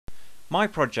My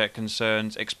project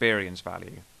concerns experience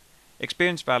value.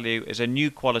 Experience value is a new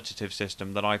qualitative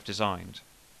system that I've designed.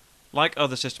 Like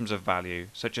other systems of value,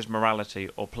 such as morality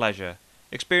or pleasure,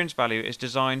 experience value is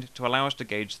designed to allow us to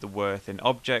gauge the worth in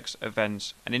objects,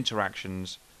 events, and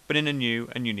interactions, but in a new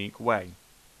and unique way.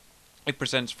 It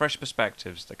presents fresh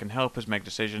perspectives that can help us make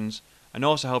decisions and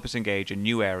also help us engage in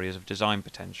new areas of design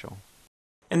potential.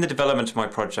 In the development of my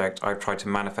project, I've tried to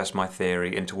manifest my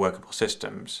theory into workable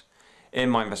systems. In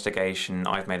my investigation,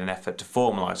 I've made an effort to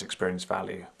formalise experience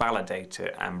value, validate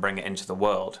it, and bring it into the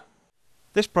world.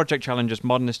 This project challenges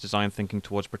modernist design thinking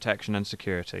towards protection and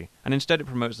security, and instead it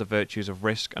promotes the virtues of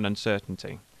risk and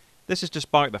uncertainty. This is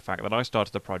despite the fact that I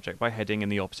started the project by heading in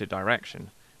the opposite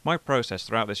direction. My process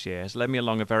throughout this year has led me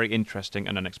along a very interesting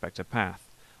and unexpected path.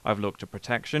 I've looked at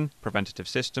protection, preventative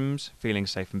systems, feeling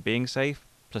safe and being safe,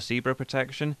 placebo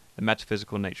protection, the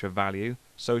metaphysical nature of value,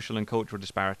 social and cultural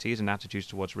disparities in attitudes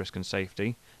towards risk and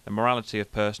safety, the morality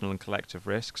of personal and collective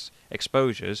risks,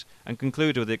 exposures, and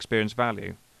concluded with the experience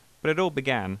value. But it all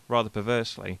began, rather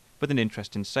perversely, with an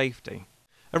interest in safety.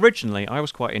 Originally, I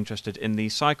was quite interested in the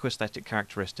psychoaesthetic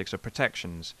characteristics of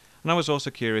protections, and I was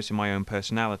also curious in my own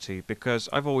personality because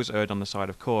I've always erred on the side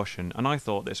of caution, and I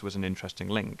thought this was an interesting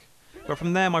link. But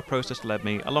from there my process led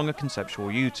me along a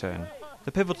conceptual U-turn.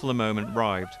 The pivotal moment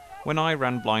arrived when I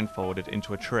ran blindfolded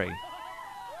into a tree.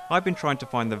 I've been trying to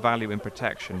find the value in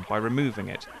protection by removing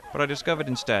it, but I discovered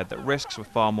instead that risks were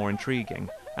far more intriguing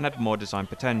and had more design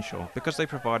potential because they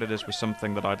provided us with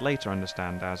something that I'd later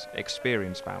understand as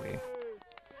experience value.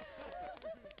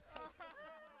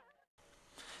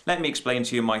 Let me explain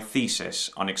to you my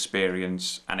thesis on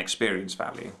experience and experience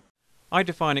value. I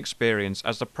define experience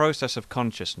as the process of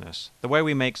consciousness, the way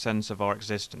we make sense of our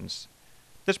existence.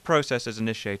 This process is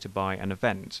initiated by an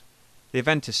event. The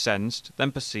event is sensed,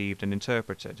 then perceived and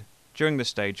interpreted. During this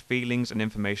stage, feelings and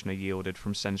information are yielded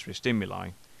from sensory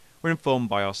stimuli. We're informed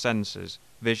by our senses: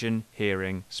 vision,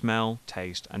 hearing, smell,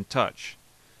 taste and touch.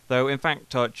 Though in fact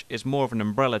touch is more of an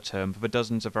umbrella term for the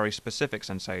dozens of very specific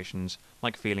sensations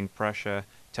like feeling pressure,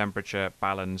 temperature,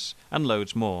 balance and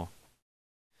loads more.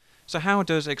 So how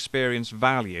does experience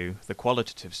value, the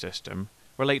qualitative system,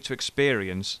 relate to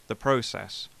experience, the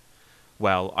process?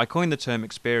 Well, I coined the term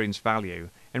experience value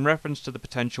in reference to the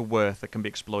potential worth that can be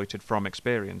exploited from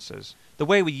experiences. The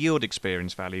way we yield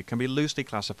experience value can be loosely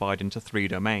classified into three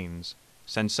domains: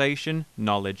 sensation,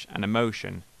 knowledge, and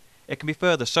emotion. It can be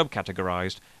further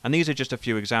subcategorized, and these are just a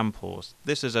few examples.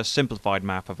 This is a simplified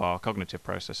map of our cognitive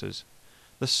processes.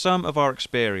 The sum of our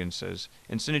experiences,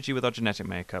 in synergy with our genetic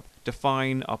makeup,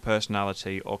 define our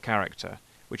personality or character,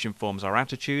 which informs our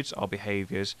attitudes, our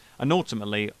behaviours, and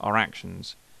ultimately our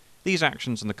actions. These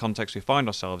actions and the context we find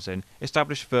ourselves in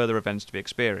establish further events to be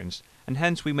experienced, and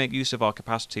hence we make use of our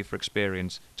capacity for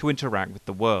experience to interact with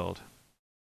the world.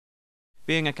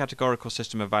 Being a categorical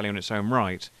system of value in its own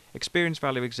right, experience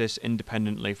value exists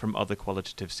independently from other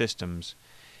qualitative systems.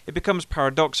 It becomes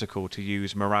paradoxical to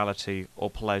use morality or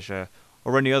pleasure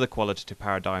or any other qualitative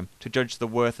paradigm to judge the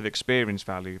worth of experience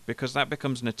value, because that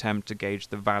becomes an attempt to gauge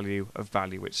the value of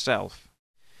value itself.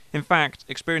 In fact,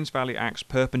 experience value acts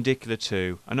perpendicular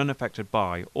to and unaffected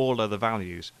by all other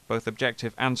values, both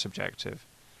objective and subjective.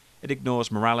 It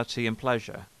ignores morality and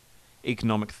pleasure.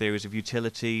 Economic theories of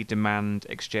utility, demand,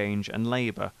 exchange and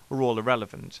labour are all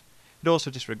irrelevant. It also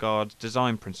disregards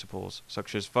design principles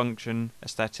such as function,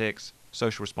 aesthetics,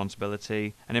 social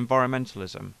responsibility and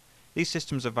environmentalism. These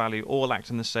systems of value all act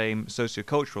in the same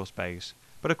socio-cultural space,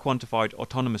 but are quantified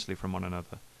autonomously from one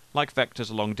another, like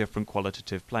vectors along different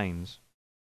qualitative planes.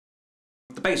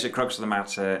 The basic crux of the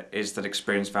matter is that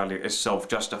experience value is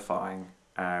self-justifying.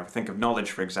 Think of knowledge,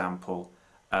 for example.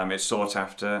 It's sought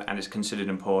after and is considered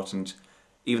important,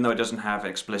 even though it doesn't have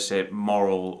explicit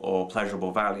moral or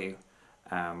pleasurable value.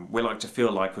 We like to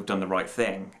feel like we've done the right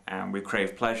thing, and we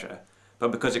crave pleasure.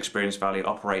 But because experience value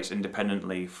operates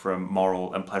independently from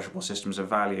moral and pleasurable systems of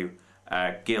value,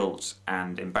 guilt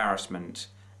and embarrassment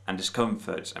and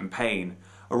discomfort and pain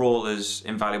are all as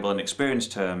invaluable in experience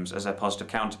terms as their positive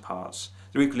counterparts.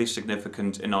 They're equally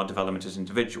significant in our development as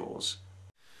individuals.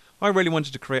 I really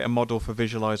wanted to create a model for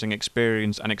visualising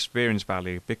experience and experience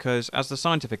value because, as the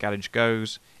scientific adage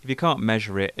goes, if you can't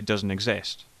measure it, it doesn't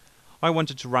exist. I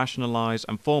wanted to rationalise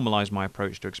and formalise my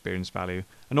approach to experience value,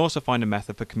 and also find a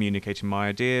method for communicating my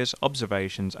ideas,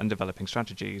 observations and developing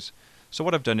strategies. So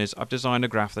what I've done is I've designed a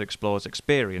graph that explores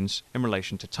experience in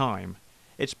relation to time.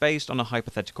 It's based on a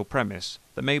hypothetical premise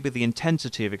that maybe the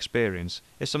intensity of experience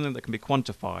is something that can be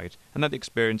quantified, and that the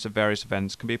experience of various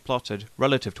events can be plotted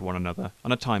relative to one another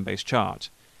on a time-based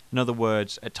chart. In other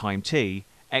words, at time t,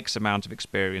 X amount of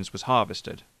experience was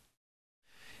harvested.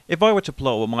 If I were to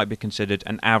plot what might be considered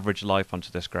an average life onto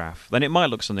this graph, then it might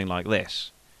look something like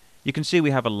this. You can see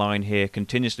we have a line here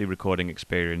continuously recording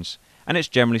experience, and it's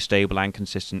generally stable and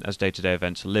consistent as day-to-day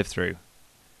events are lived through.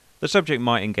 The subject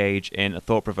might engage in a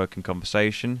thought-provoking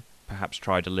conversation, perhaps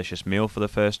try a delicious meal for the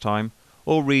first time,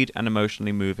 or read an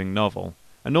emotionally moving novel,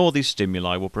 and all these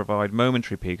stimuli will provide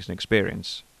momentary peaks in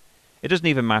experience. It doesn't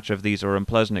even matter if these are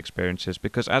unpleasant experiences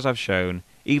because, as I've shown,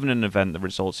 even an event that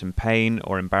results in pain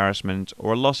or embarrassment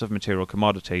or a loss of material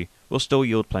commodity will still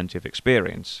yield plenty of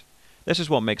experience. This is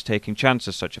what makes taking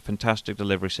chances such a fantastic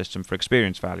delivery system for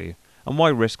experience value, and why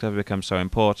risks have become so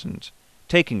important.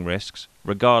 Taking risks,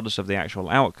 regardless of the actual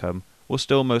outcome, will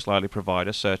still most likely provide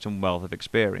a certain wealth of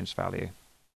experience value.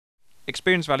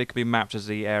 Experience value can be mapped as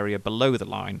the area below the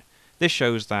line. This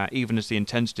shows that even as the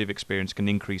intensity of experience can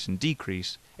increase and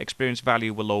decrease, experience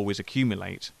value will always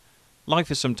accumulate.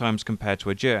 Life is sometimes compared to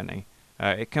a journey.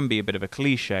 It can be a bit of a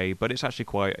cliche, but it's actually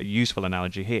quite a useful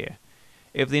analogy here.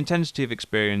 If the intensity of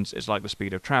experience is like the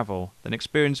speed of travel, then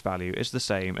experience value is the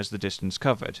same as the distance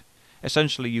covered.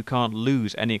 Essentially, you can't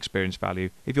lose any experience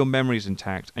value if your memory is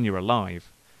intact and you're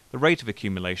alive. The rate of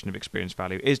accumulation of experience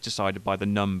value is decided by the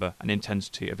number and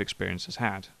intensity of experiences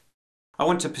had. I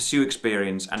want to pursue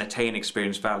experience and attain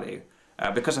experience value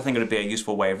because I think it would be a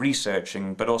useful way of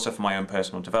researching, but also for my own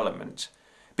personal development.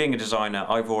 Being a designer,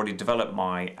 I've already developed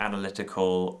my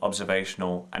analytical,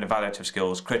 observational and evaluative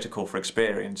skills critical for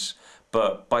experience,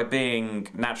 but by being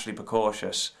naturally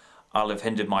precautious, I'll have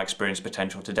hindered my experience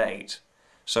potential to date.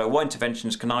 So what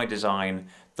interventions can I design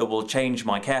that will change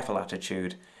my careful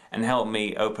attitude and help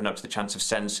me open up to the chance of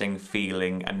sensing,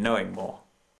 feeling and knowing more?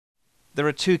 There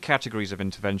are two categories of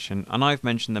intervention, and I've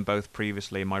mentioned them both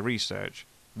previously in my research: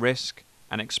 risk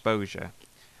and exposure.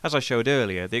 As I showed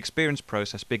earlier, the experience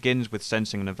process begins with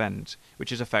sensing an event,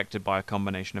 which is affected by a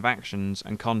combination of actions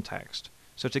and context.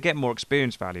 So to get more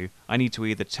experience value, I need to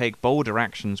either take bolder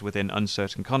actions within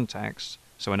uncertain contexts,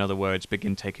 so in other words,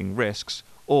 begin taking risks,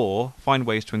 or find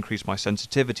ways to increase my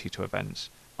sensitivity to events,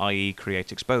 i.e.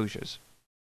 create exposures.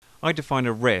 I define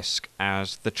a risk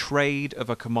as the trade of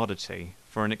a commodity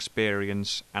for an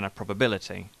experience and a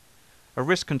probability. A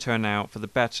risk can turn out for the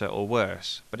better or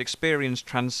worse, but experience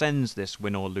transcends this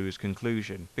win or lose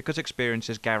conclusion because experience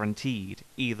is guaranteed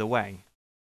either way.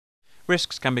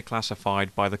 Risks can be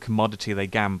classified by the commodity they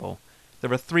gamble.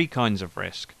 There are three kinds of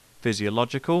risk: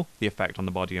 physiological, the effect on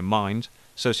the body and mind;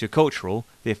 sociocultural,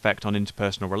 the effect on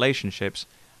interpersonal relationships;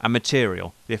 and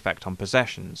material, the effect on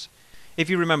possessions. If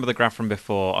you remember the graph from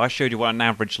before, I showed you what an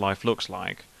average life looks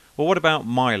like. Well, what about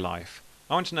my life?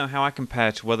 I want to know how I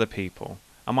compare to other people.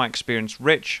 Am I experience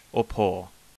rich or poor?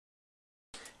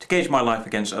 To gauge my life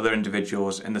against other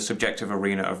individuals in the subjective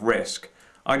arena of risk,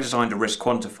 I designed a risk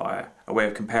quantifier, a way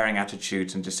of comparing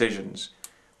attitudes and decisions.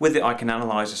 With it I can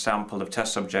analyse a sample of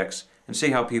test subjects and see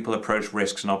how people approach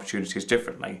risks and opportunities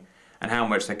differently, and how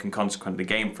much they can consequently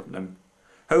gain from them.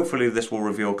 Hopefully this will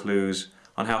reveal clues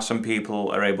on how some people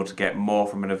are able to get more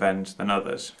from an event than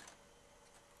others.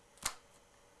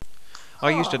 I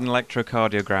used an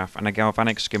electrocardiograph and a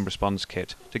galvanic skin response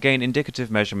kit to gain indicative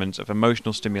measurements of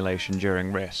emotional stimulation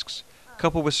during risks.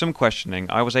 Coupled with some questioning,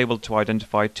 I was able to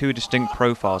identify two distinct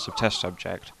profiles of test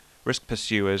subject: risk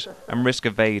pursuers and risk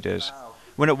evaders.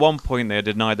 When at one point they had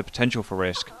denied the potential for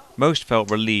risk, most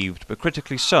felt relieved, but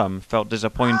critically some felt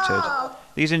disappointed.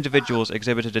 These individuals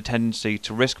exhibited a tendency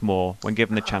to risk more when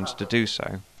given the chance to do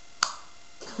so.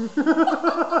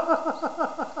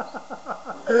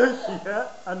 Yeah,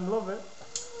 I love it.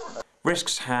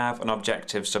 Risks have an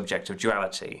objective-subjective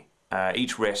duality.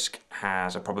 Each risk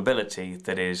has a probability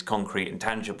that is concrete and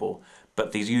tangible,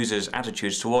 but these users'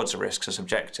 attitudes towards the risks are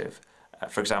subjective.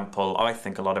 For example, I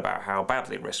think a lot about how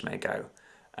badly risks may go.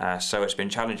 So it's been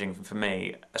challenging for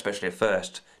me, especially at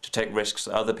first, to take risks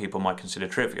that other people might consider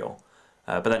trivial.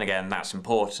 But then again, that's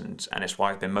important, and it's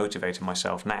why I've been motivating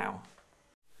myself now.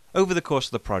 Over the course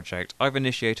of the project, I've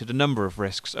initiated a number of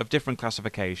risks of different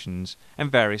classifications and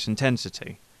various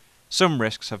intensity. Some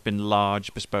risks have been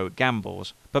large, bespoke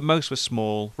gambles, but most were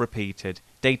small, repeated,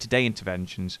 day-to-day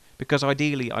interventions, because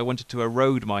ideally I wanted to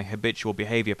erode my habitual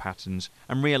behaviour patterns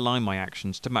and realign my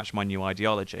actions to match my new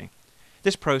ideology.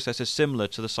 This process is similar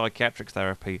to the psychiatric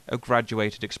therapy of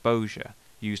graduated exposure,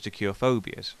 used to cure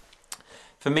phobias.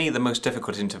 For me, the most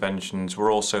difficult interventions were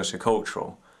all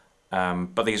sociocultural,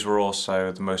 but these were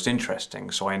also the most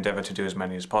interesting, so I endeavoured to do as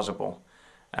many as possible.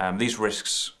 These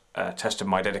risks tested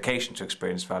my dedication to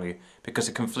experience value because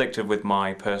it conflicted with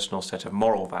my personal set of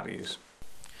moral values.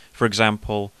 For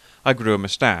example, I grew a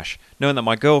moustache, knowing that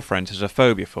my girlfriend has a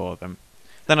phobia for them.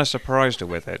 Then I surprised her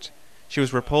with it. She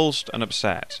was repulsed and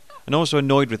upset, and also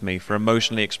annoyed with me for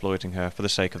emotionally exploiting her for the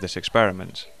sake of this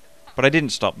experiment. But I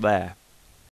didn't stop there.